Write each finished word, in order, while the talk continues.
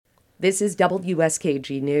This is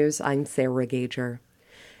WSKG News. I'm Sarah Gager.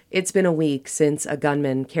 It's been a week since a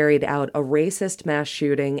gunman carried out a racist mass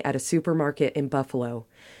shooting at a supermarket in Buffalo.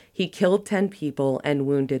 He killed 10 people and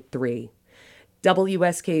wounded 3.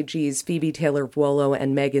 WSKG's Phoebe Taylor-Vuolo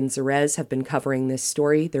and Megan Zerez have been covering this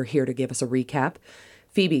story. They're here to give us a recap.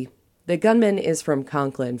 Phoebe, the gunman is from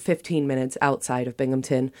Conklin, 15 minutes outside of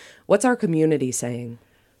Binghamton. What's our community saying?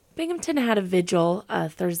 Binghamton had a vigil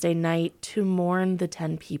Thursday night to mourn the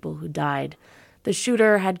 10 people who died. The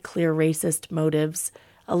shooter had clear racist motives.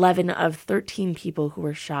 11 of 13 people who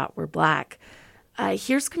were shot were black.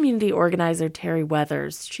 Here's community organizer Terry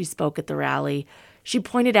Weathers. She spoke at the rally. She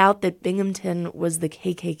pointed out that Binghamton was the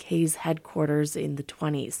KKK's headquarters in the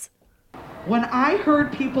 1920s. When I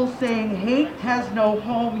heard people saying hate has no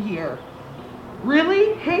home here,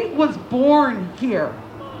 really? Hate was born here.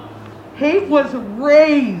 Hate was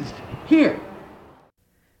raised here.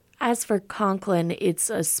 As for Conklin,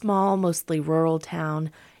 it's a small, mostly rural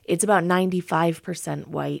town. It's about 95%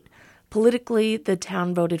 white. Politically, the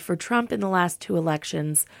town voted for Trump in the last 2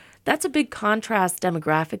 elections. That's a big contrast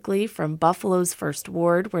demographically from Buffalo's 1st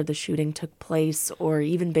Ward, where the shooting took place, or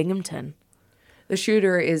even Binghamton. The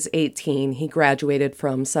shooter is 18. He graduated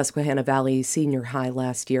from Susquehanna Valley Senior High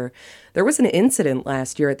last year. There was an incident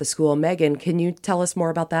last year at the school. Megan, can you tell us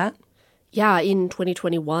more about that? Yeah, in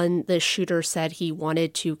 2021, the shooter said he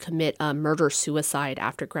wanted to commit a murder-suicide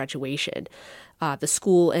after graduation. The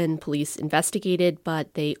school and police investigated,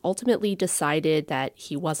 but they ultimately decided that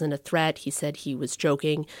he wasn't a threat. He said he was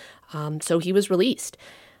joking, so he was released.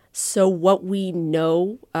 So what we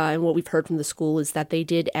know and what we've heard from the school is that they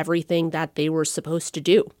did everything that they were supposed to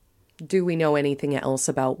do. Do we know anything else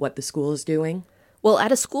about what the school is doing? Well,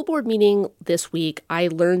 at a school board meeting this week, I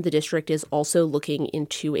learned the district is also looking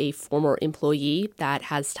into a former employee that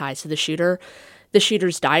has ties to the shooter. The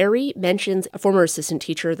shooter's diary mentions a former assistant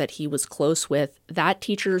teacher that he was close with. That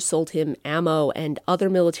teacher sold him ammo and other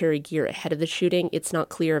military gear ahead of the shooting. It's not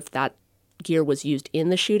clear if that gear was used in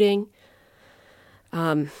the shooting.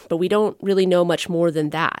 But we don't really know much more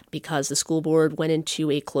than that because the school board went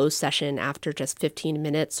into a closed session after just 15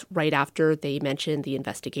 minutes, right after they mentioned the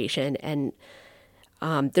investigation. And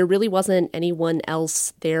there really wasn't anyone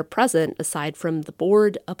else there present aside from the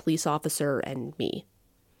board, a police officer, and me.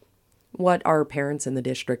 What are parents in the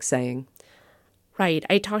district saying? Right.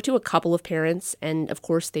 I talked to a couple of parents, and of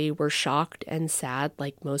course they were shocked and sad,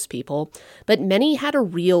 like most people. But many had a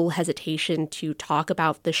real hesitation to talk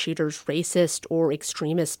about the shooter's racist or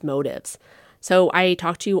extremist motives. So I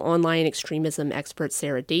talked to online extremism expert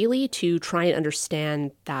Sarah Daly to try and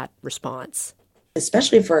understand that response.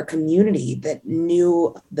 Especially for a community that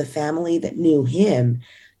knew the family, that knew him,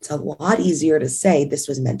 it's a lot easier to say this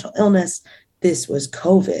was mental illness, this was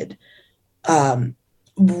COVID,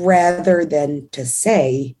 rather than to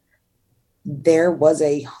say there was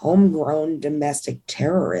a homegrown domestic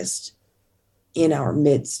terrorist in our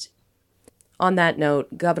midst. On that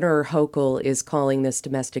note, Governor Hochul is calling this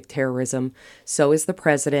domestic terrorism. So is the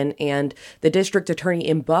president, and the district attorney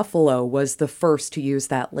in Buffalo was the first to use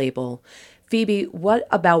that label. Phoebe, what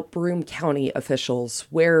about Broome County officials,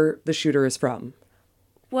 where the shooter is from?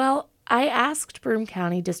 Well, I asked Broome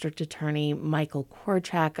County District Attorney Michael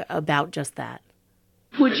Korchak about just that.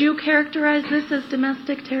 Would you characterize this as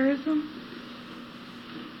domestic terrorism?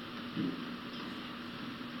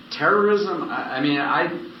 Terrorism? I'm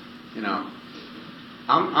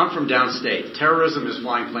from downstate. Terrorism is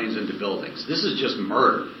flying planes into buildings. This is just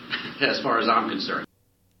murder, as far as I'm concerned.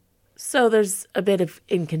 So there's a bit of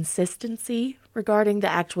inconsistency regarding the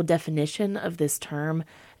actual definition of this term,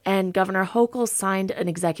 and Governor Hochul signed an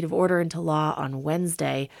executive order into law on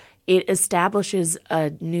Wednesday. It establishes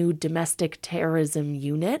a new domestic terrorism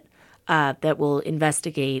unit that will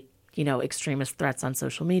investigate, extremist threats on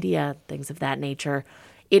social media, things of that nature.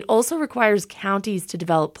 It also requires counties to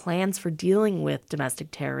develop plans for dealing with domestic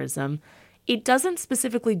terrorism. It doesn't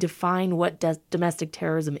specifically define what domestic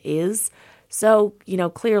terrorism is. So,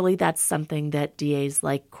 clearly that's something that DAs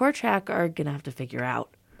like Korchak are going to have to figure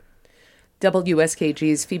out.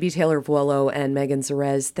 WSKG's Phoebe Taylor-Vuolo and Megan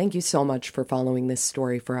Zerez, thank you so much for following this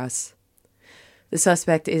story for us. The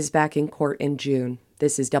suspect is back in court in June.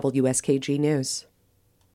 This is WSKG News.